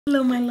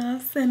Hello my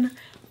loves and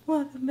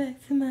welcome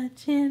back to my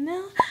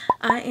channel.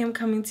 I am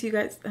coming to you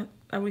guys.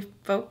 Are we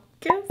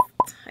focused?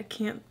 I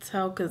can't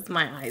tell because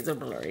my eyes are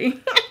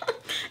blurry.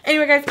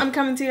 Anyway guys, I'm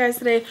coming to you guys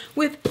today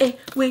with a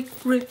wig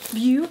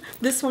review.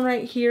 This one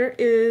right here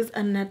is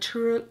a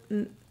Naturalis.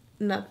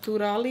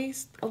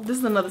 Oh, this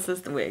is another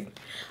sister wig.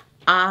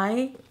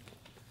 I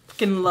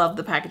fucking love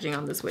the packaging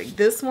on this wig.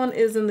 This one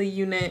is in the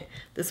unit.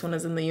 This one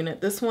is in the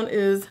unit. This one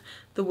is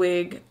the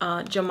wig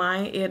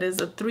Jamai. It is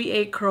a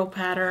 3/8 curl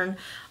pattern.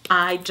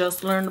 I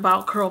just learned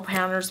about curl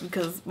patterns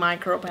because my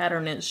curl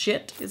pattern is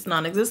shit. It's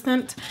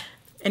non-existent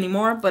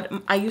anymore. But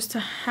I used to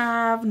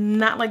have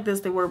not like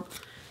this. They were,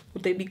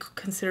 would they be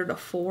considered a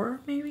 4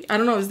 maybe? I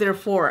don't know. Is there a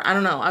 4? I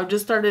don't know. I've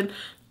just started.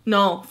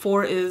 No,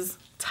 4 is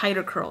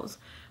tighter curls.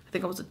 I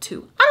think I was a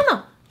 2. I don't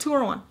know. 2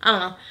 or 1. I don't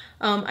know.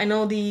 I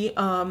know the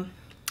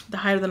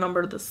higher the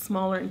number, the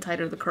smaller and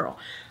tighter the curl.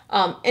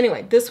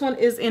 Anyway, this one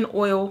is in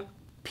oil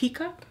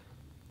peacock.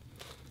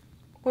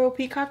 Oil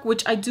peacock,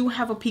 which I do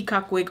have a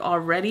peacock wig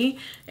already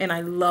and I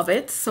love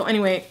it. So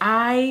anyway,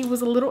 I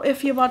was a little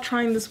iffy about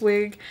trying this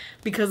wig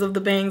because of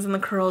the bangs and the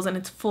curls, and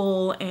it's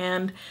full,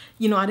 and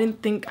you know, I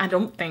don't think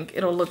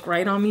it'll look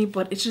right on me,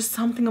 but it's just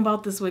something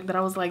about this wig that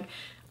I was like,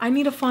 I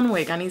need a fun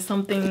wig. I need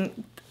something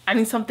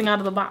out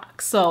of the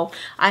box. So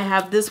I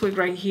have this wig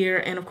right here,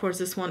 and of course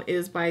this one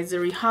is by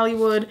Zury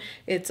Hollywood.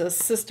 It's a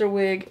sister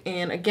wig,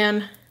 and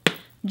again,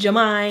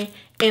 Jamai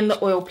in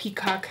the oil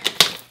peacock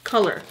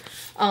color.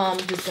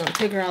 Just gonna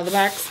take her out of the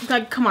box.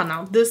 Like, come on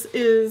now. This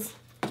is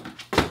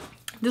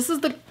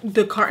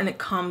the carton it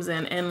comes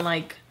in, and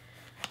like,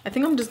 I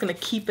think I'm just gonna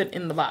keep it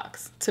in the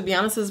box. To be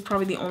honest, this is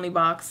probably the only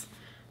box.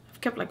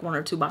 I've kept like 1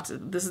 or 2 boxes.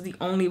 This is the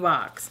only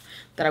box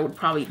that I would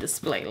probably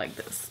display like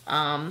this.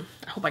 I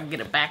hope I can get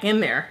it back in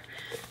there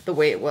the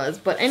way it was.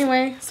 But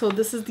anyway, so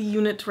this is the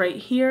unit right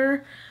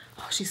here.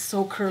 Oh, she's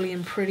so curly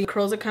and pretty.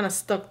 Curls are kind of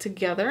stuck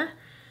together.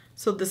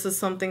 So this is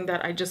something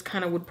that I just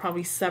kind of would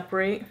probably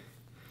separate.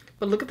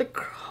 But look at the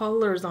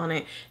colors on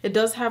it. It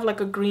does have like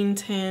a green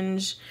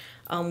tinge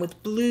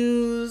with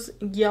blues,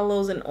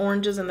 yellows, and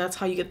oranges, and that's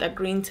how you get that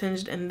green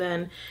tinged. And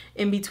then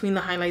in between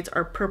the highlights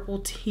are purple,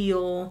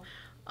 teal,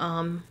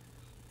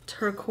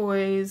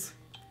 turquoise,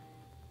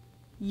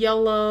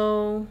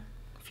 yellow,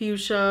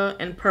 fuchsia,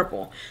 and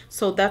purple.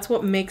 So that's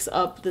what makes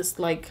up this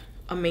like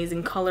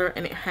amazing color,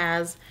 and it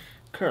has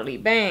curly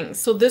bangs.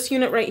 So this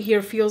unit right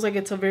here feels like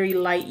it's a very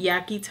light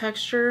yaki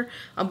texture,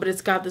 but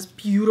it's got this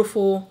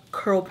beautiful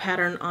curl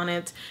pattern on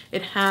it.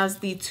 It has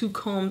the 2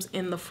 combs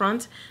in the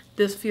front.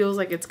 This feels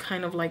like it's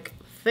kind of like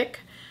thick.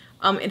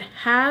 It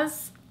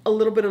has a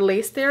little bit of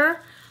lace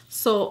there,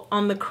 so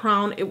on the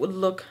crown it would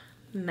look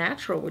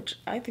natural, which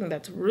I think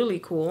that's really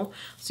cool.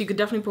 So you could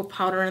definitely put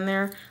powder in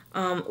there.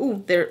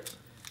 Ooh, there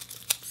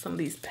some of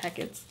these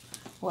packets.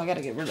 Well, I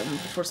gotta get rid of them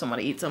before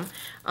somebody eats them.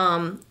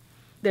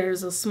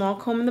 There's a small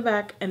comb in the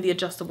back and the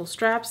adjustable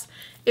straps.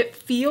 It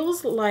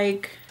feels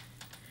like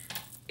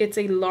it's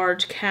a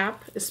large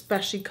cap,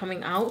 especially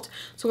coming out.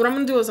 So what I'm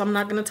gonna do is I'm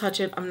not gonna touch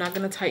it. I'm not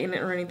gonna tighten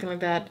it or anything like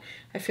that.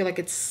 I feel like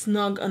it's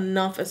snug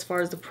enough as far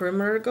as the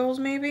perimeter goes,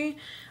 maybe.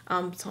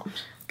 So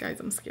guys,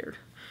 I'm scared.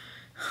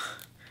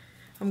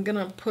 I'm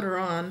gonna put her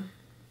on.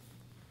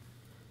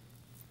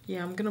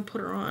 Yeah, I'm gonna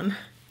put her on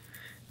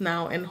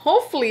now, and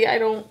hopefully I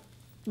don't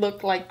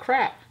look like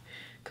crap.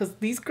 Because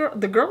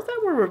the girls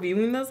that were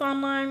reviewing this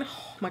online,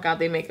 oh my god,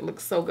 they make it look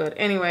so good.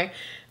 Anyway,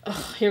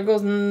 here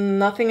goes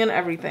nothing and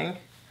everything.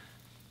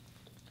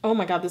 Oh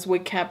my god, this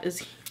wig cap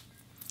is...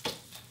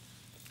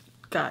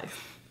 Guys.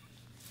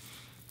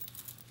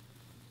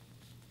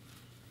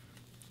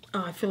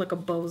 Oh, I feel like a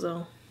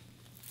bozo.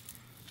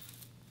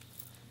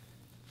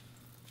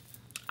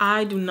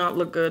 I do not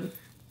look good.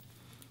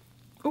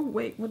 Oh,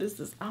 wait, what is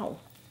this? Ow.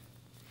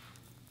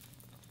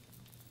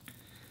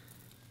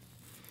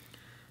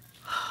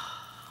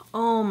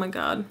 Oh my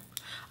god.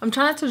 I'm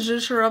trying not to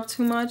zhuzh her up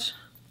too much.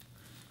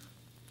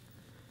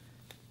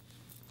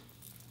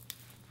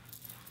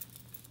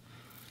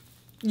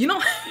 You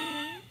know,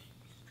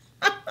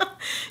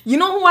 you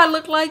know who I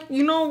look like?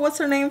 You know what's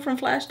her name from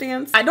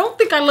Flashdance? I don't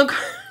think I look...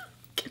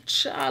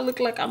 I look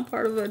like I'm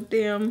part of a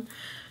damn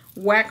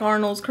Whack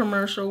Arnold's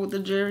commercial with the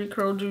Jerry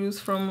Curl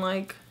juice from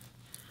like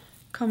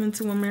Coming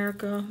to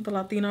America, the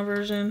Latina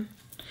version.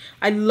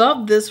 I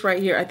love this right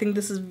here. I think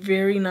this is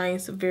very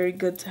nice, very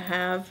good to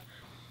have.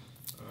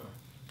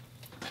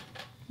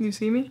 You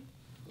see me?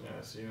 Yeah,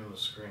 I see you on the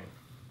screen.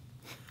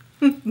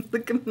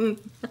 Look at me.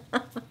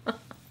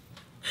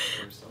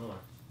 Very similar.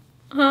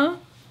 Huh?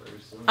 Very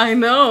similar. I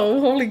know.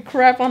 Holy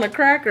crap on a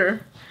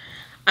cracker.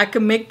 I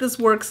could make this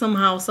work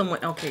somehow, some way.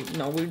 Okay,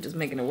 no, we're just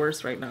making it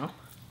worse right now.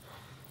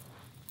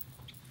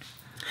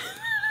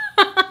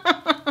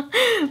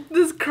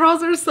 These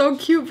curls are so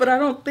cute, but I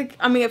don't think...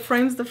 I mean, it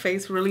frames the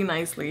face really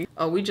nicely.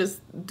 Oh, we just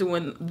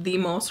doing the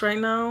most right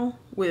now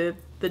with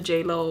the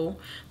J-Lo.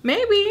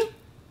 Maybe...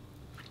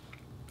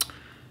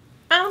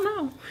 I don't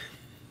know.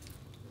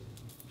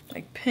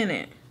 Like, pin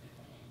it.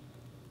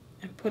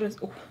 And put us...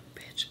 Oh,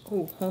 bitch.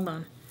 Oh, hold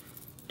on.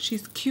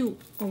 She's cute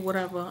or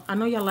whatever. I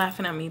know y'all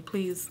laughing at me.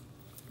 Please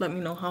let me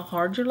know how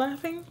hard you're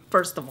laughing,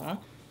 first of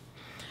all.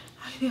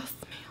 Ay, Dios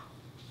mío.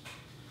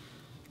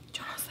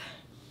 Yo no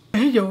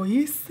sé. Yo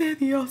hice,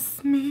 Dios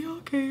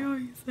mío, que yo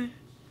hice.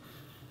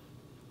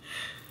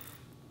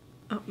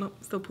 Oh, no,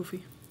 still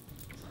poofy.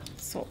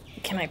 So,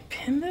 can I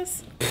pin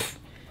this? Pfft,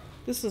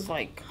 this is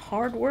like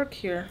hard work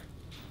here.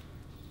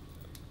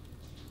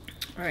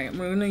 All right,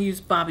 we're gonna use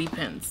bobby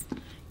pins.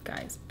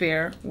 Guys,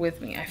 bear with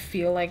me. I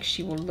feel like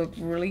she will look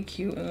really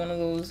cute in one of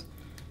those.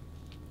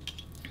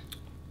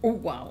 Oh,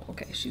 wow.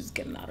 Okay, she's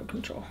getting out of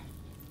control.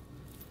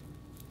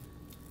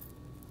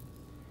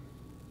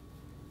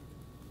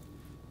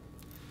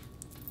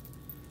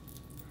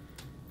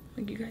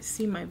 Like, you guys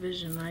see my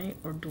vision, right?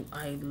 Or do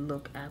I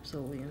look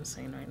absolutely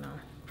insane right now?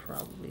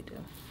 Probably do.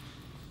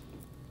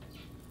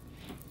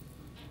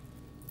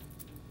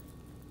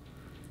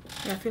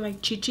 Yeah, I feel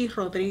like Chichi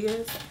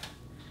Rodriguez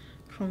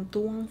from Tu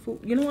Wong Fu.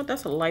 You know what?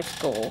 That's a life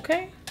goal,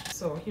 okay?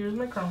 So here's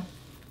my crown.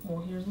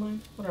 Well, here's my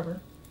whatever.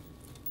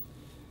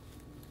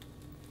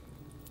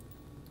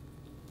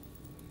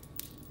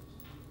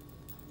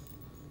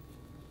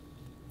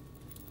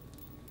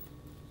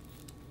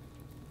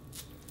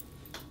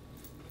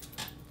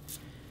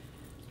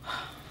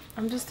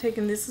 I'm just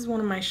taking, this is one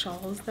of my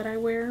shawls that I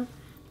wear.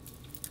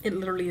 It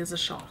literally is a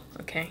shawl,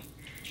 okay?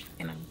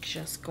 And I'm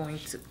just going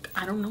to,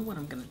 I don't know what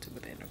I'm gonna do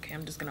with it, okay?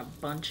 I'm just gonna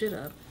bunch it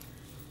up,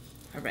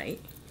 all right?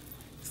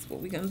 This is what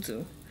we're gonna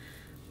do.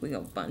 We're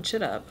gonna bunch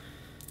it up.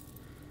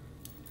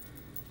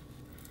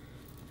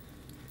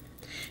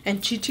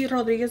 And Chichi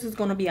Rodriguez is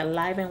gonna be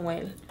alive and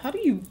well. How do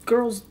you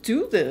girls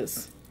do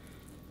this?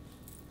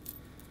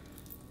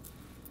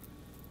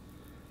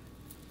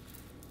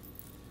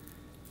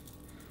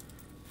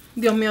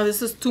 Dios mío,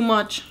 this is too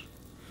much.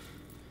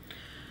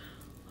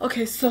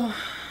 Okay, so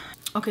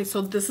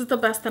this is the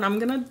best that I'm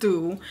gonna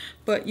do,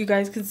 but you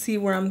guys can see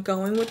where I'm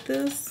going with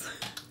this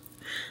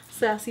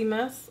sassy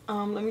mess.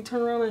 Let me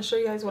turn around and show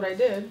you guys what I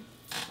did.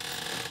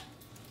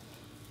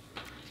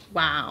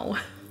 Wow.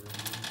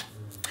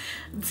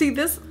 See,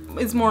 this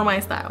is more my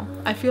style.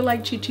 I feel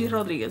like Chichi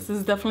Rodriguez. This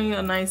is definitely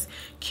a nice,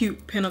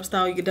 cute pinup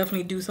style. You could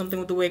definitely do something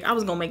with the wig. I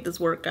was gonna make this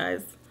work,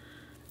 guys.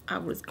 I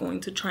was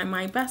going to try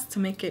my best to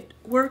make it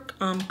work.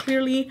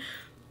 Clearly,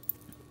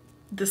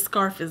 the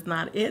scarf is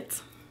not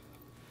it.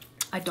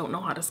 I don't know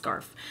how to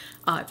scarf.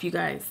 If you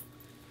guys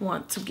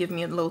want to give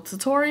me a little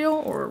tutorial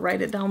or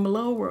write it down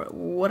below or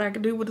what I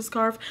could do with the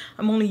scarf.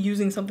 I'm only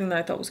using something that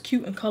I thought was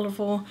cute and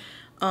colorful.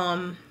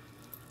 But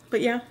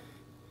yeah,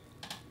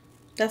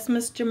 that's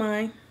Miss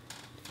Jamai.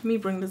 Let me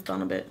bring this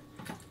down a bit.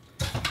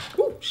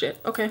 Oh, shit.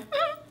 Okay.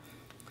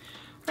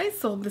 Right,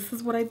 so this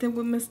is what I did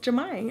with Miss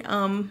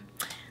Jamai.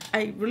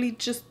 I really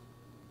just,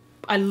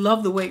 I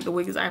love the wig. The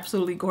wig is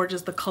absolutely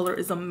gorgeous. The color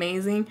is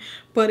amazing,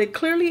 but it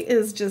clearly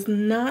is just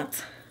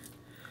not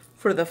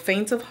for the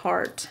faint of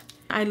heart.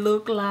 I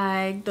look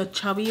like the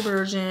chubby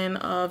version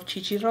of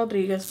Chichi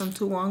Rodriguez from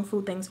Tu Wong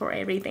Fu. Thanks for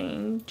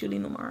everything, Julie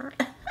Numar.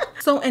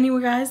 So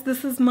anyway, guys,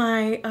 this is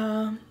my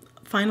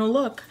final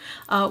look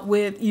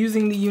with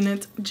using the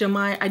unit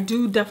Jamai. I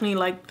do definitely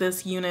like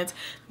this unit.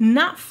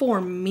 Not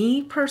for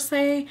me per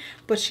se,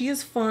 but she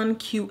is fun,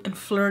 cute, and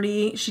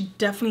flirty. She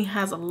definitely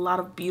has a lot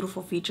of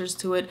beautiful features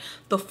to it.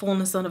 The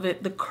fullness of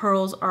it, the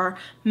curls are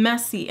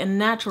messy and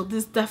natural.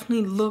 This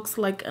definitely looks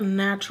like a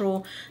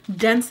natural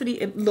density.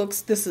 It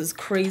looks, this is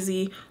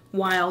crazy,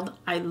 wild.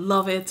 I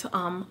love it.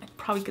 I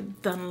probably could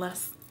have done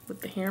less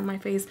with the hair in my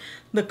face.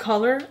 The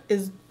color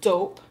is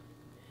dope.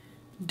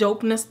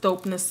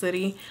 Dopeness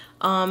city.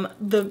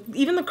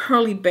 Even the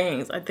curly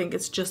bangs, I think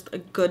it's just a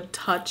good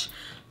touch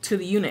to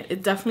the unit.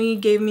 It definitely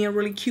gave me a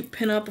really cute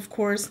pinup. Of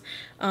course,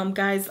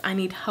 guys, I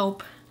need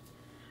help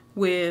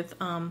with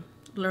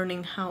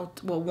learning how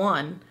to, well,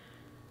 one,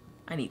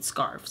 I need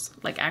scarves,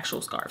 like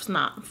actual scarves,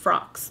 not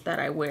frocks that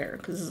I wear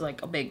because this is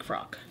like a big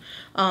frock.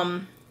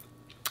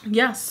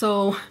 Yeah,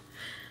 so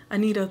I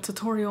need a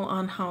tutorial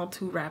on how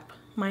to wrap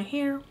my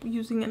hair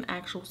using an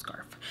actual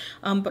scarf.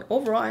 But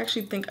overall, I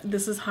actually think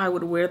this is how I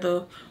would wear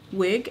the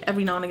wig.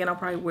 Every now and again, I'll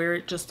probably wear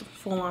it just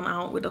full on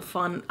out with a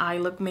fun eye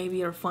look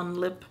maybe, or fun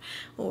lip,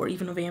 or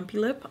even a vampy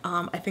lip.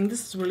 I think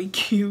this is really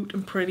cute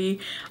and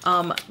pretty.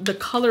 The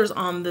colors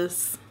on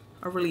this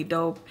are really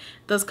dope.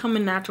 It does come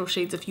in natural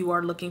shades if you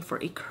are looking for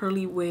a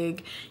curly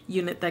wig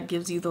unit that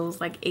gives you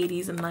those like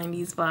 80s and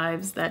 90s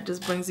vibes that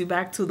just brings you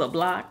back to the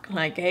block.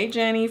 Like, hey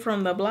Jenny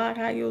from the block,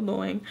 how you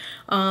doing?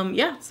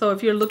 Yeah, so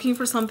if you're looking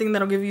for something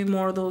that'll give you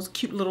more of those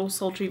cute little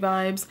sultry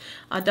vibes,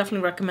 I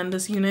definitely recommend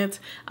this unit.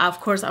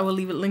 Of course, I will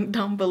leave it linked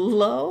down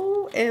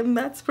below. And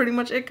that's pretty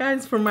much it,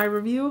 guys, for my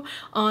review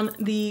on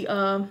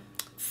the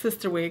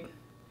sister wig,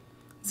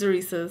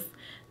 Zury Sis.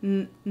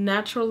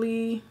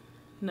 Naturally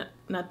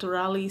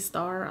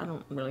Star, I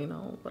don't really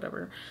know,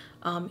 whatever.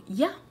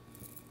 Yeah.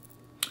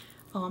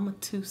 Oh, I'm a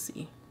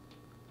 2C.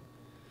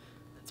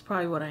 That's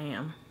probably what I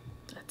am,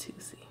 a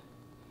 2C.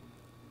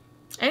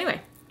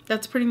 Anyway,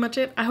 that's pretty much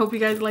it. I hope you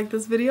guys like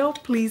this video.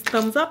 Please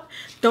thumbs up.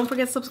 Don't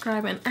forget to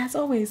subscribe. And as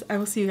always, I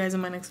will see you guys in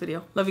my next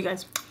video. Love you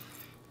guys.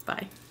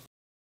 Bye.